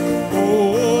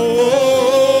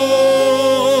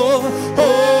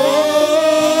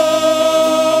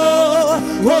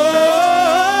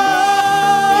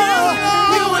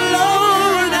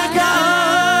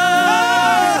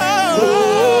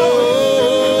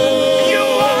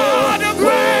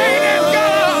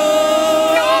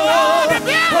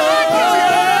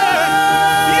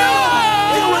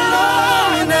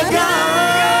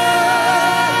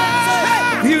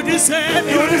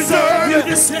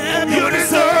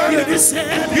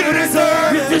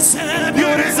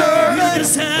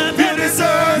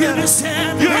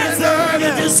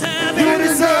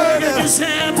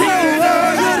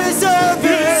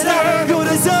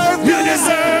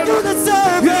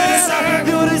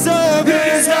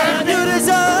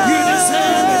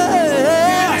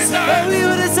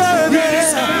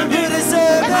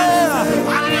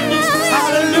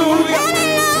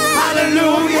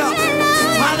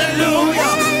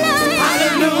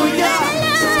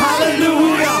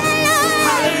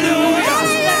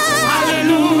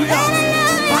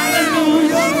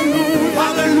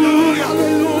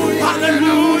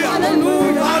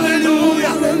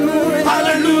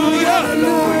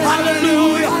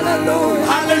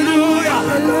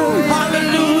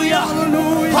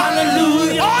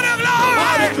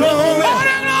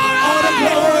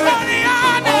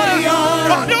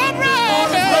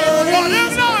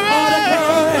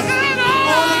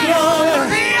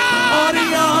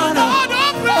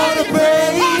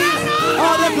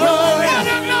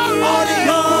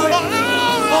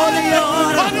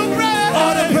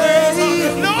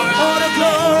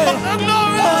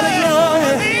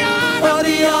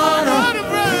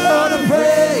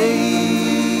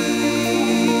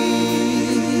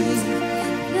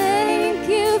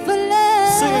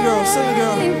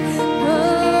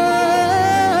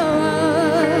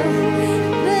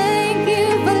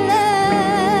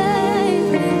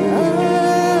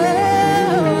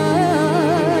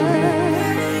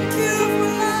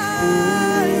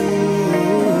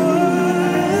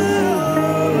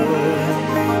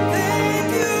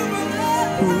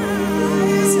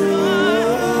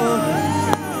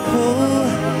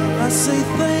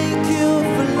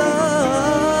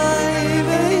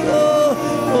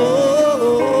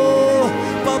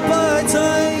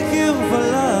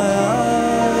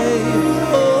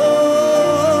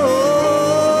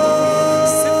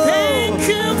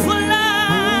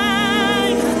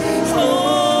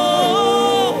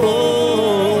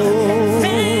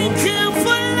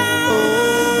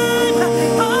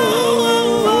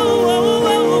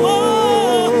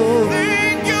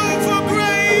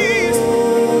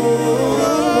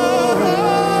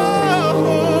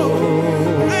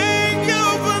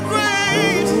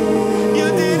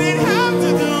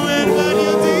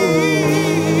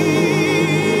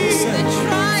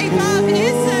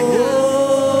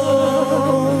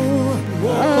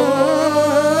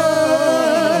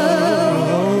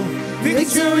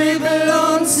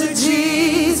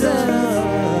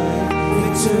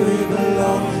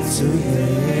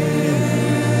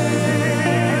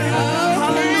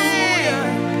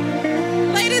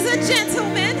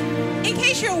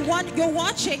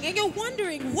 And you're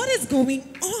wondering what is going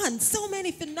on. So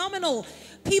many phenomenal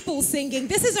people singing.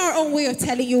 This is our own way of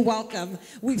telling you welcome.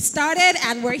 We've started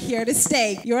and we're here to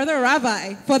stay. You're the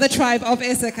rabbi for the tribe of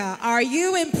Issachar. Are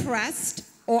you impressed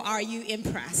or are you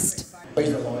impressed?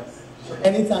 Praise the Lord. So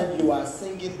anytime you are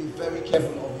singing, be very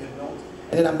careful of your note.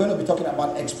 And then I'm going to be talking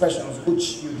about expressions,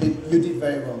 which you did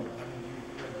very well.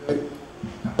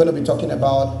 I'm going to be talking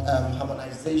about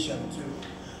harmonization too.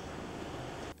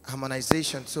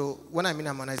 Harmonization. So when I mean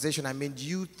harmonization, I mean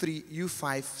you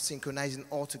five synchronizing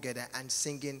all together and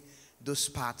singing those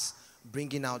parts,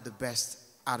 bringing out the best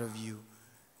out of you.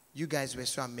 You guys were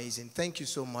so amazing. Thank you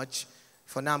so much.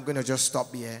 For now, I'm going to just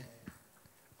stop here.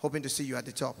 Hoping to see you at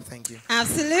the top. Thank you.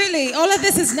 Absolutely. All of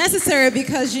this is necessary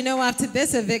because, you know, after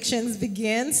this, evictions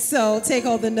begin. So take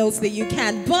all the notes that you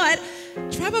can. But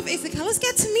Tribe of Issachar, let's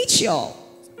get to meet y'all.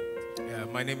 Yeah,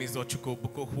 my name is Ochuko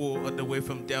Bukohu, all the way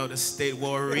from Delta State,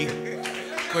 Warri.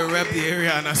 We rep the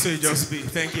area and I say just be.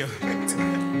 Thank you.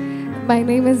 My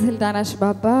name is Hildana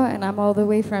Shbaba and I'm all the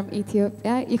way from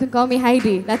Ethiopia. You can call me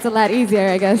Heidi. That's a lot easier,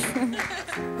 I guess.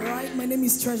 Right, my name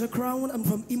is Treasure Crown. I'm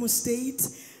from Imo State.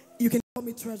 You can call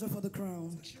me Treasure for the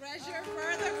Crown. Treasure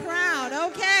for the Crown,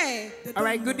 okay. All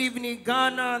right, good evening,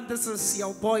 Ghana. This is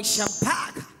your boy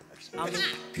Shampak.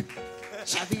 I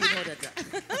think you know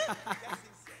that.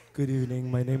 Good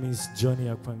evening. My name is Johnny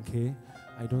Akpanke.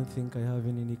 I don't think I have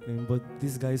any nickname, but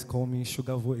these guys call me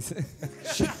Sugar Voice.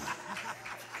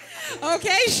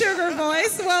 Okay, Sugar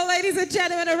Voice. Well, ladies and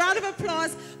gentlemen, a round of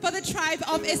applause for the tribe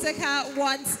of Issachar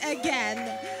once again.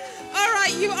 All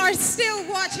right, you are still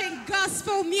watching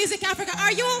Gospel Music Africa.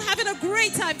 Are you all having a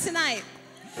great time tonight?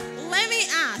 Let me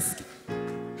ask,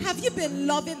 have you been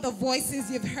loving the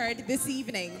voices you've heard this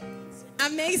evening?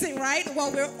 Amazing, right?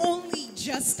 Well, we're only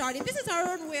just starting. This is our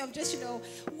own way of just,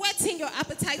 whetting your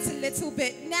appetites a little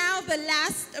bit. Now, the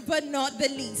last but not the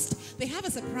least, they have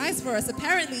a surprise for us,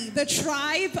 apparently, the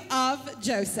tribe of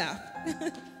Joseph.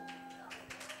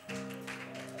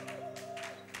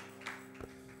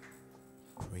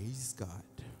 Praise God.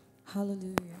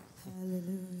 Hallelujah.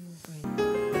 Hallelujah.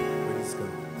 Praise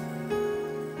God.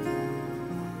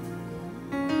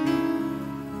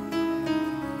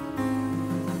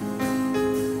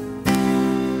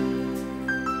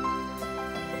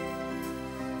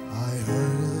 I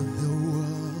heard there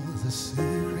was a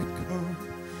secret chord,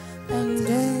 and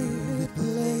David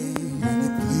played, and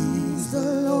it pleased the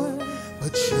Lord.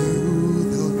 But you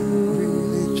don't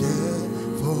really care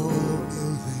for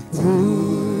music.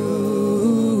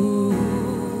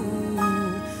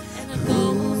 And it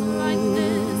goes like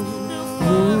this.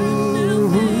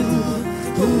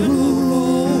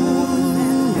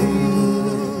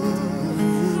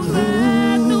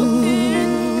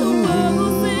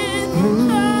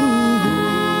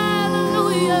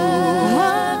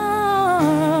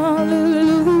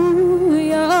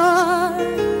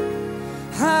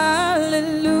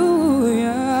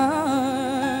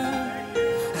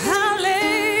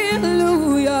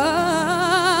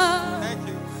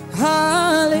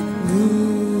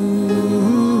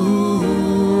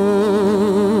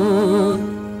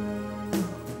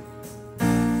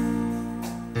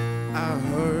 I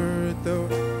heard the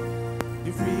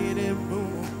you really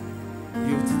move.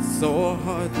 You saw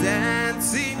her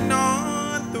dancing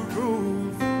on the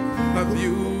roof. Her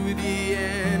beauty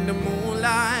and the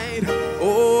moonlight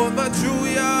overthrew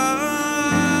ya.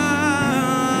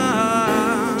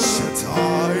 She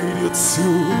tied you to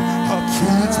a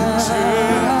kitchen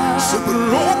chair. She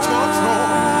broke your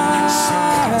throne. She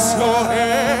cut your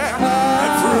hair.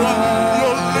 And from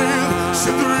your lips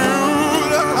she threw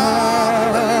the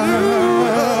hallelujah.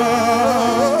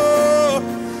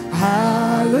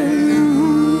 Hallelujah.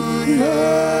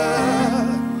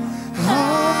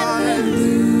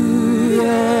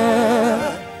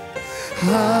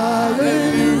 Hallelujah.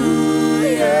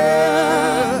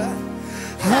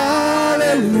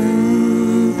 Hallelujah.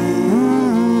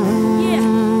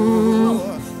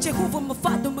 Jehovah, my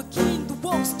Father, my King, the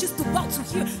world's just about to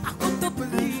hear. I couldn't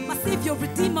believe my Savior,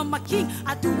 Redeemer, my King.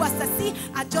 I do as I see.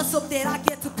 I just hope that I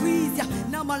get to please ya.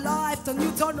 Now my life, the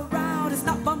new turn around. It's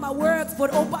not by my works,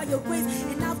 but all by your grace.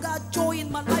 And I've got joy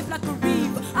in my life like a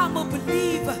river. I'm a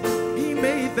believer. He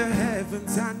made the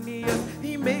heavens and the earth.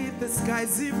 He made the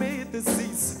skies. He made the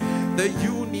seas. The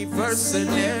universe and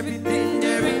everything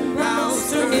therein bows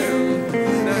to him.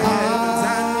 The heavens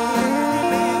and the earth. He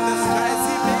made the skies.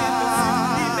 He made the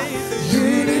seas. He made the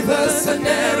universe and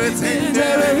everything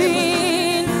therein.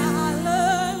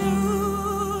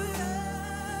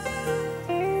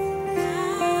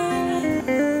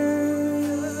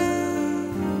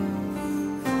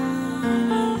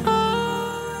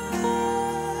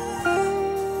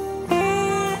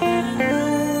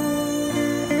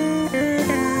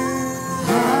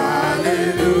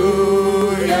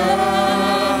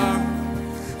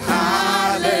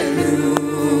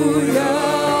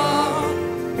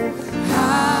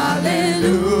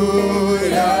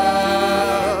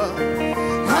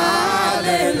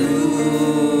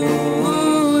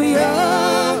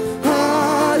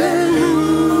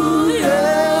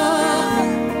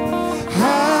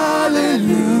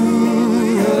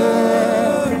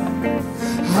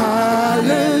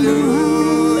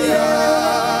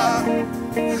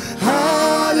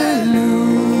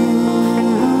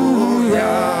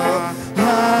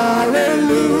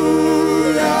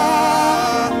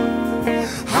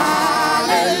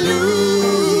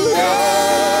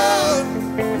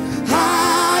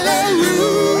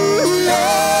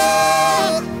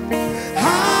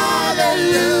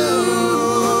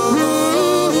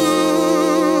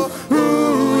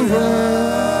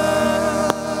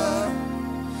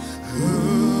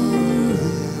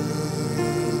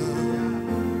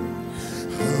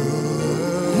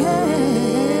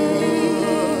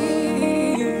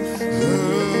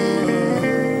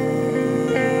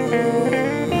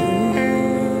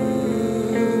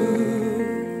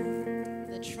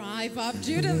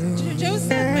 Joseph,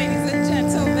 ladies and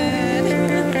gentlemen.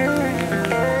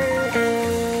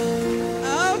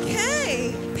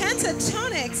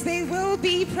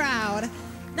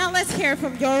 Let's hear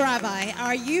from your rabbi.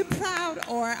 Are you proud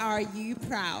or are you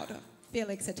proud?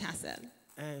 Felix Atassan.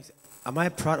 Am I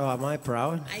proud or am I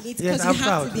proud? I need to, yes, because I'm you have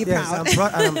proud. to be yes, proud. I'm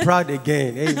proud and I'm proud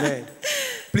again. Amen.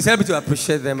 Please help me to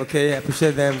appreciate them, okay?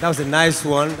 Appreciate them. That was a nice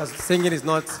one. Singing is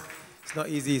not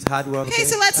easy, it's hard work. Okay,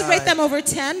 so let's rate them over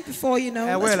 10 before you know.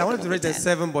 Well, I wanted to rate them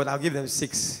 7, but I'll give them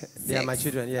 6. They are my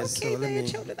children, yes. Okay, so let me,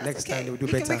 next time they'll do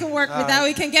better. We can work with that.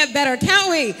 We can get better, can't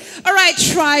we? All right,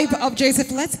 Tribe of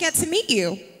Joseph, let's get to meet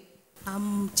you.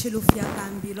 I'm Chilufia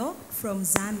Kambilo from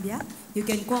Zambia. You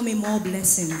can call me More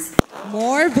Blessings.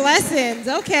 More Blessings,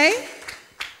 okay.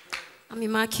 I'm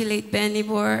Immaculate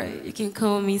Benibor. You can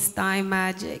call me Stein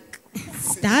Magic.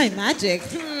 Stein Magic?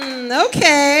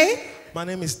 Okay. My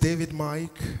name is David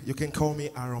Mike. You can call me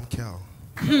Aram Kel.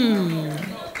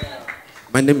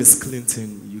 My name is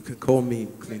Clinton. You can call me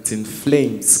Clinton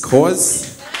Flames.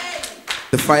 Cause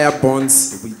the fire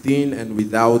burns within and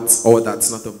without all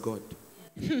that's not of God.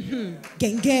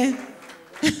 Gang gang.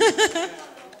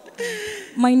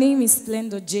 My name is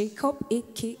Splendor Jacob,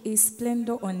 aka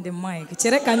Splendor on the mic.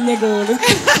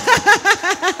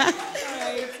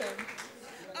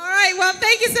 All right, well,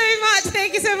 thank you so much.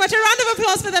 Thank you so much. A round of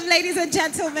applause for them, ladies and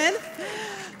gentlemen.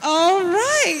 All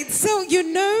right, so you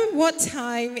know what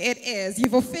time it is.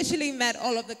 You've officially met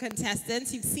all of the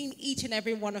contestants. You've seen each and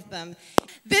every one of them.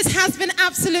 This has been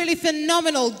absolutely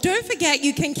phenomenal. Don't forget,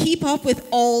 you can keep up with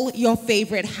all your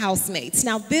favorite housemates.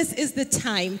 Now, this is the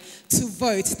time to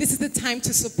vote. This is the time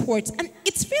to support. And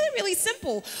it's really, really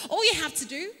simple. All you have to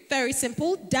do, very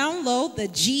simple, download the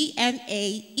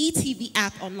GMA ETV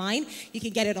app online. You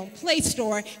can get it on Play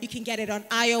Store. You can get it on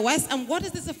iOS. And what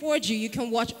does this afford you? You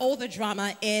can watch all the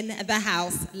drama in the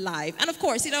house live. And of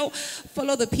course, you know,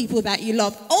 follow the people that you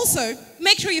love. Also,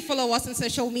 make sure you follow us on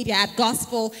social media at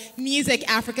Gospel Music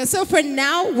Africa. So for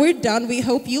now, we're done. We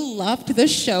hope you loved the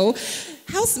show.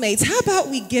 Housemates, how about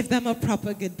we give them a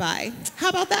proper goodbye? How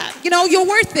about that? You know, you're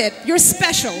worth it. You're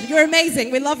special. You're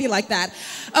amazing. We love you like that.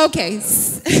 Okay.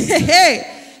 Hey.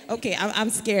 Okay, I'm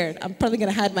scared. I'm probably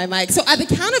going to hide my mic. So at the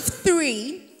count of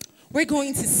 3, we're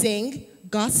going to sing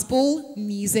Gospel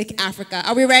Music Africa.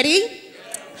 Are we ready?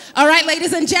 All right,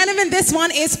 ladies and gentlemen, this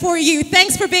one is for you.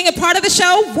 Thanks for being a part of the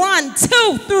show. 1,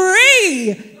 2,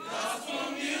 3.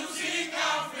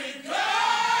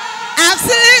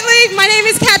 Absolutely. My name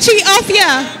is Kachi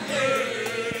Ophia.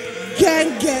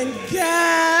 Gang, gang,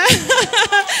 gang.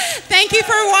 Thank you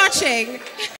for watching.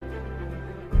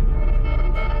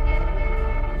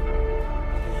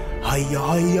 Hiya,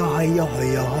 hiya, hiya,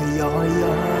 hiya, hiya,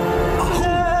 hiya.